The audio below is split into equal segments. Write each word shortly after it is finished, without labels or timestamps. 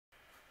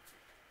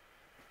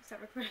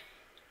start recording?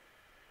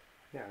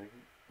 Yeah,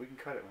 we can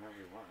cut it whenever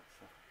we want.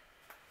 So.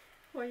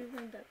 Why are you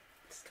wearing that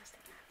disgusting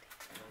hat?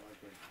 I don't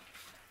like it.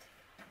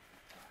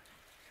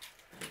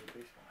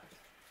 Baseball hats.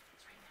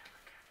 It's right there.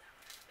 Look at that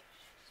one.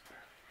 Just put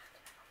it in hat.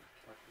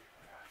 What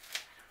baseball hats?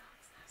 I don't know.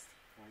 It's nasty.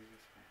 Why are you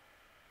this way?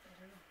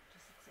 I don't know. It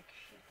just looks like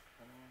shit.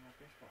 I don't know where my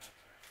baseball hats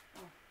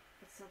are. Oh,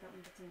 it's still that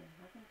one that's in there.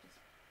 Why don't you just...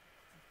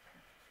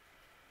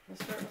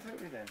 Let's start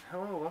without me then.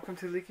 Hello, welcome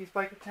to Leaky's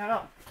Bike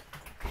Channel.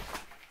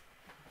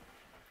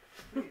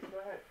 Please, go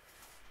ahead.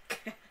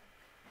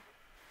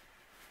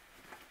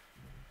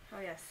 Oh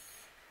yes,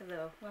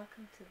 hello,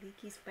 welcome to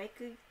Leaky's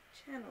Bike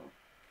Channel.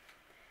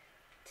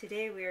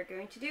 Today we are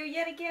going to do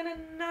yet again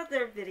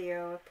another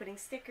video of putting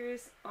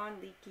stickers on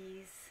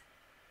Leaky's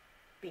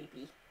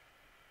baby.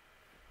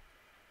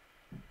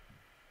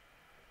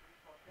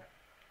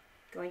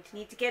 Going to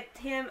need to get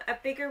him a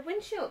bigger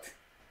windshield,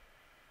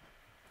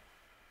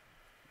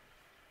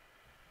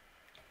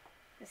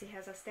 as he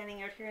has us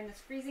standing out here in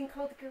this freezing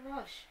cold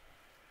garage.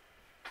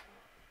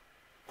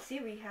 See,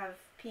 we have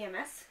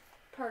PMS,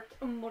 parked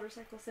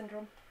motorcycle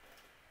syndrome.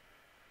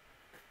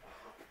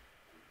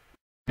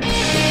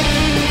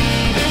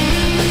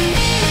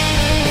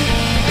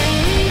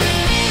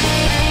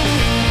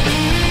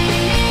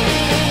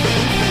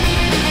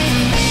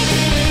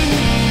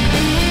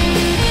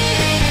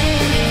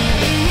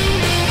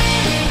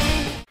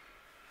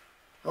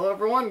 Hello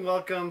everyone,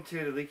 welcome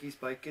to the Leaky's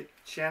Bike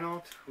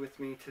Channel. With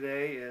me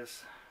today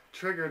is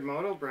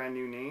JiggyMoto, brand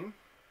new name.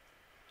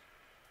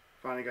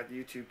 Finally got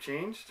the YouTube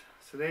changed.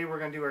 Today we're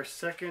going to do our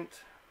second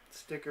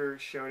sticker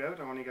shout out.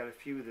 I only got a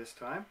few this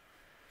time.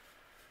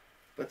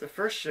 But the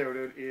first shout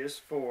out is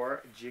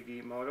for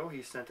JiggyMoto.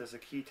 He sent us a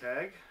key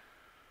tag,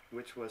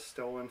 which was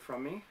stolen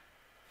from me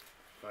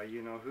by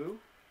you know who.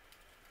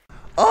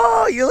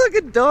 Oh, you look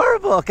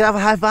adorable. Can I have a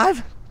high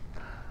five?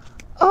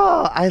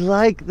 Oh, I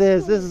like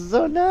this. This is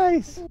so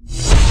nice.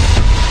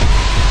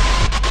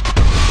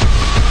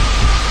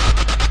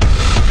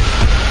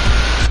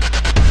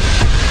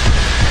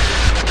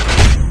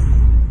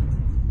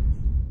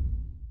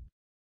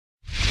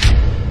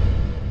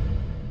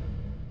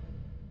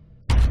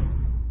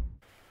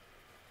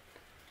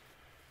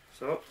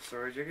 So,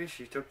 sorry Jiggy,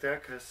 she took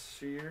that because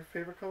your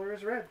favorite color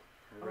is red.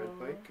 A red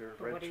bike or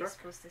but red what are truck. you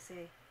supposed to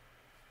say?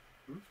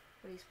 Hmm?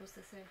 What are you supposed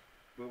to say?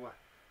 Well, what?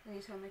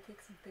 Anytime I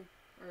take something?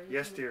 Or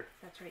Yes, dear.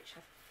 That's right,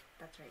 Chef.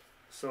 That's right.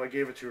 So I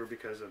gave it to her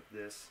because of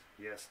this.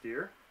 Yes,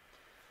 dear.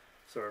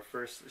 So our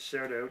first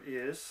shout out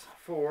is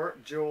for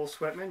Joel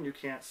Sweatman. You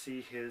can't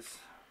see his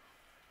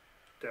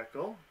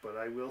decal, but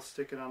I will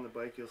stick it on the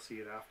bike. You'll see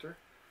it after.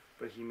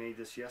 But he made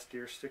this Yes,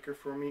 dear sticker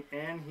for me,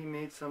 and he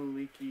made some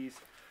Leaky's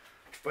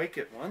Bike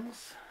It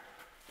ones.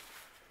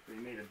 We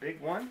made a big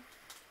one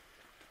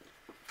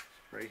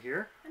right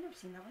here. I've never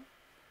seen that one.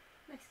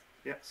 Nice.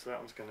 Yeah, so that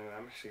one's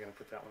I'm actually gonna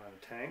put that one on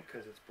a tank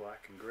because it's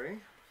black and gray.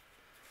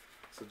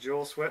 So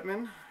Joel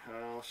Sweatman,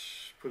 I'll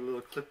put a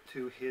little clip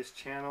to his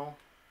channel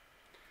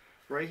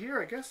right here,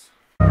 I guess.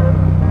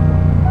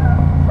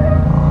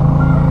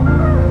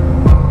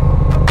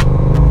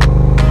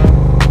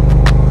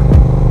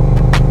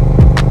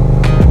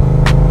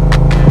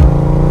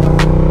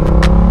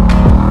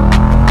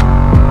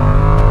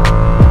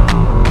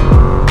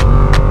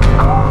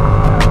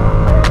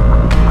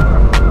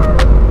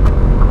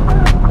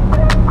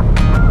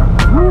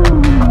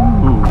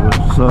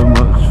 So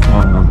much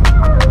fun.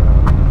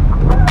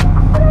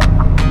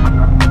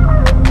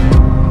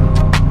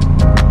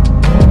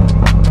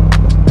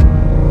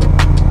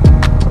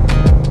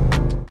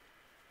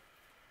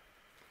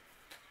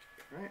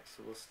 Alright,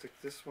 so we'll stick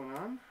this one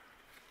on.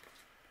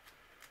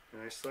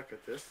 And I suck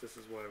at this. This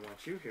is why I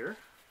want you here.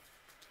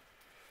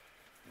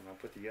 And I'll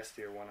put the Yes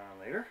Dear one on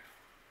later.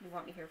 You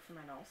want me here for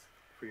my nulls?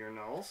 For your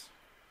nulls.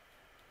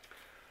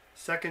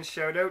 Second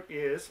shout out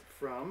is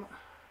from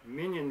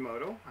Minion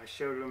Moto. I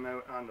shouted him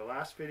out on the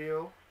last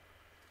video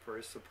for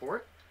his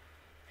support.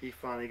 He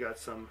finally got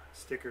some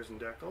stickers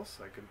and decals,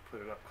 so I can put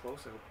it up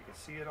close. I hope you can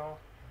see it all.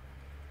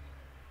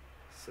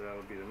 So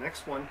that'll be the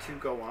next one to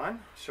go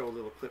on. Show a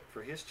little clip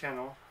for his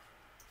channel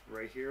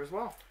right here as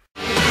well.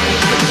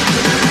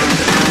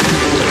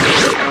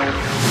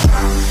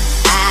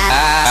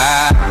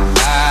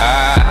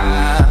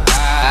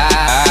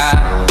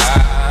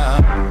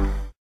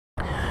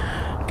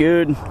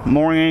 Good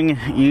morning,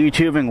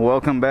 YouTube, and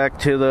welcome back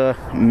to the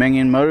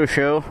Minion Moto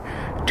show.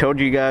 Told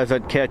you guys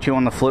I'd catch you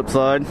on the flip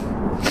side,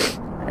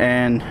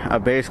 and I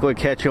basically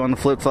catch you on the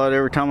flip side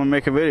every time I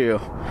make a video.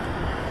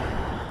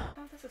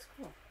 Oh, this is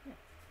cool. Yeah.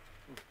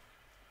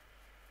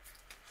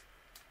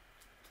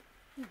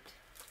 Neat.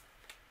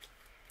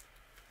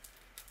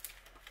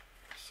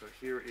 So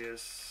here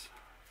is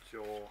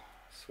Joel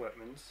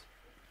Sweatman's.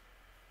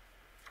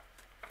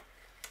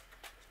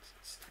 Let's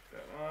stick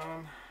that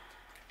on.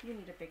 You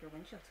need a bigger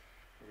windshield.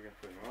 We're gonna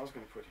put him. I was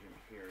gonna put him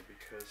here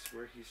because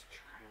where he's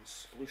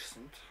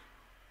translucent,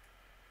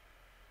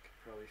 could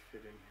probably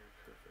fit in here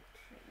perfect.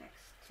 Right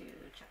next to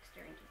Chuck's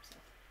steering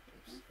himself.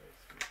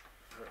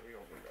 Partly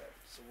over that.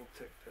 So we'll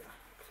take the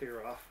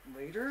clear off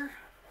later.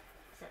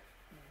 Okay.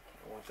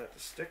 I want that to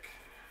stick.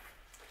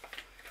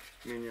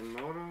 Minion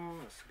Moto,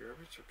 that's the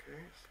garbage,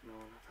 okay. No,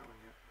 not that one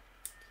yet.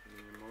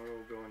 Minion Moto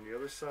will go on the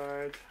other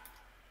side.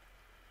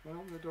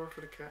 Well, the door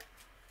for the cat.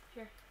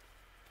 Here.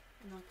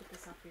 And I'll put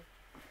this up here.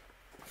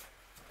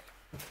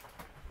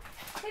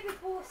 Baby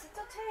boss, it's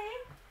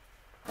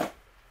okay.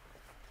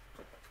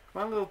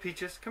 Come on, little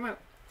Peaches, come out.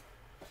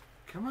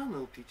 Come on,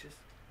 little Peaches.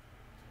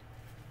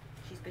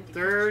 She's been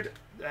Third,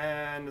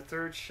 and the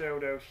third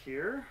shout out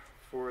here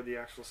for the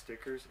actual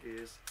stickers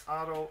is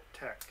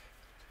AutoT3k.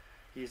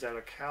 He's out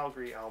of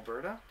Calgary,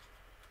 Alberta.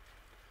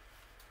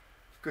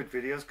 Good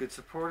videos, good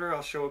supporter.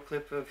 I'll show a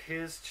clip of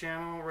his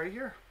channel right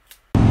here.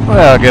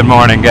 Well, good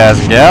morning, guys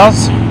and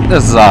gals.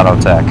 This is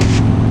AutoT3k,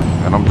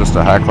 and I'm just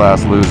a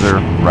high-class loser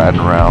riding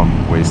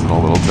around, wasting a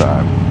little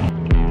time.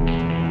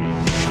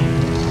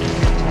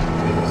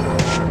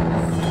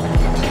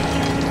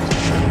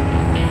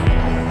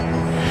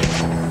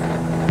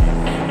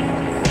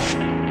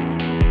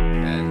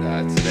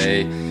 And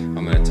today,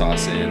 I'm going to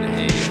toss in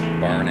a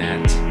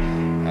Barnett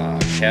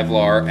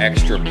Kevlar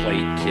extra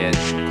plate kit,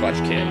 clutch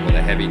kit with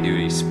a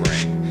heavy-duty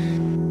spring.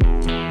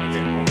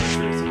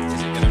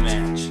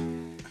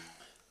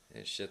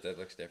 Shit, that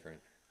looks different.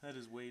 That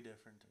is way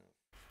different.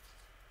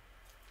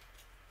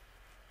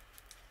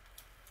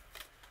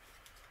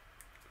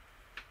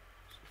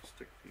 So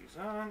stick these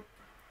on.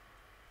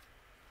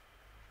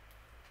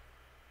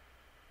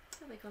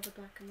 I like all the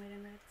black and white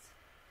and reds.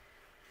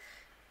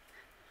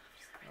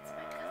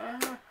 I'm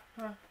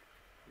gonna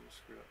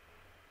screw up.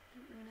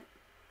 Don't ruin it.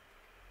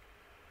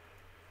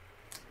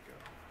 There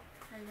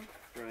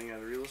we go. Running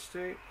out of real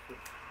estate. Put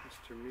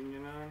Mr.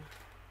 Minion on.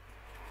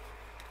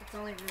 It's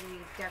only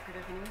really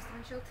decorative anyways, the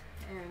windshield.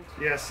 And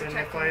yes, and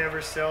if I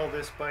ever sell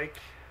this bike,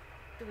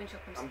 the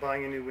windshield comes I'm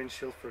buying a new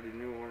windshield for the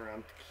new owner.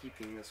 I'm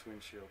keeping this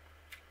windshield.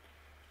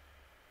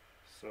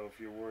 So if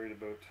you're worried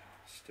about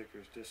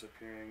stickers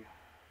disappearing,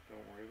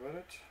 don't worry about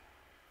it.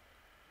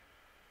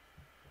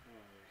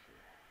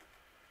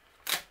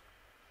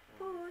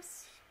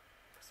 Puss.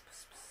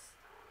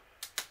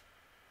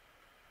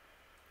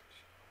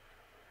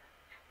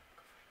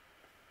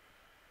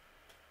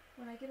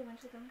 When I get a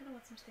windshield, I'm gonna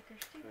want some stickers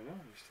too. I know,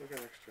 you still got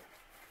extra.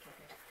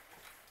 Okay.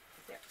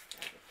 There,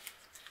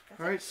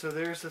 that's Alright, so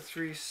there's the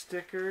 3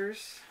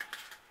 stickers.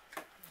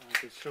 I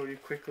could show you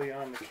quickly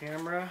on the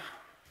camera.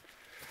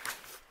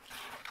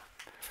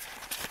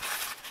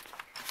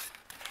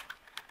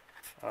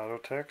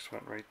 AutoT3k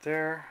went right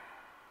there.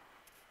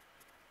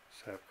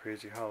 Let's have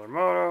Crazy Holler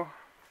Moto.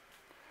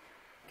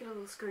 Get a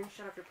little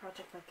screenshot of your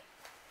project, like.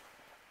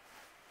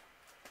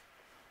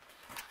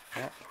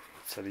 Yeah.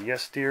 So the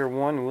Yes Dear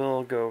one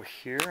will go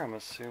here, I'm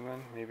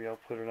assuming. Maybe I'll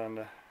put it on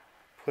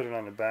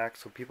the back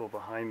so people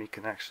behind me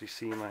can actually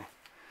see my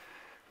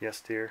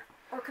Yes Dear.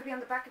 Or it could be on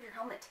the back of your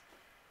helmet.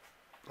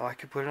 Oh, I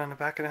could put it on the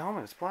back of the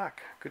helmet. It's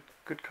black.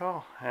 Good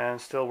call.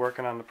 And still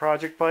working on the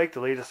project bike.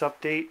 The latest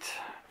update.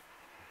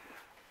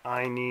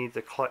 I need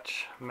the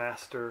clutch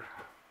master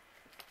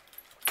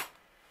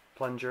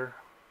plunger,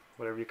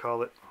 whatever you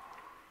call it.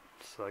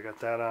 So I got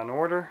that on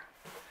order.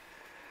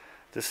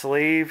 The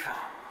slave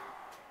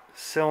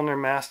cylinder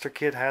master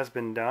kit has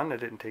been done. It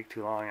didn't take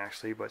too long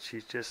actually, but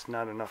she's just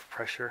not enough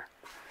pressure.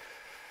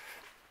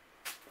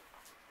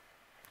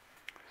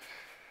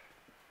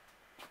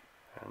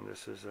 And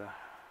this is a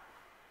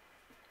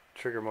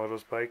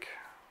JiggyMoto's bike.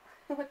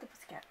 What the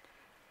pussycat?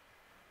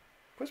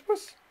 Puss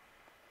puss.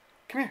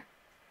 Come here.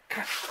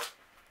 Come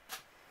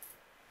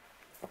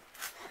on.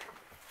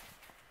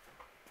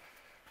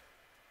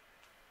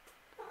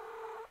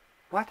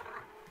 What?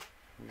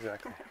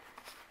 Exactly.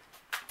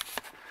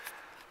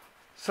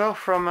 So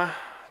from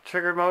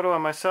JiggyMoto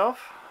and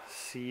myself,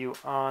 see you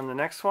on the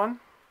next one.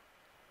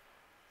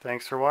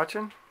 Thanks for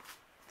watching.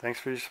 Thanks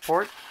for your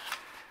support.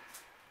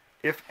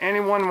 If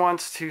anyone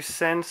wants to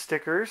send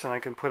stickers, and I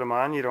can put them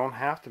on, you don't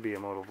have to be a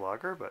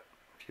motovlogger, but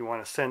if you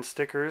want to send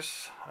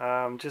stickers,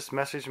 just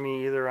message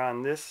me either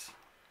on this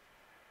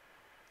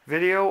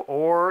video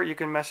or you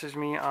can message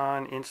me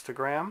on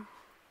Instagram,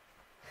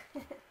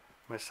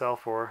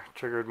 myself or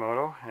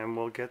JiggyMoto, and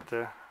we'll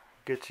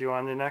get you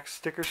on the next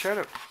sticker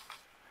shoutout.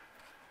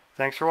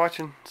 Thanks for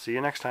watching. See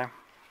you next time.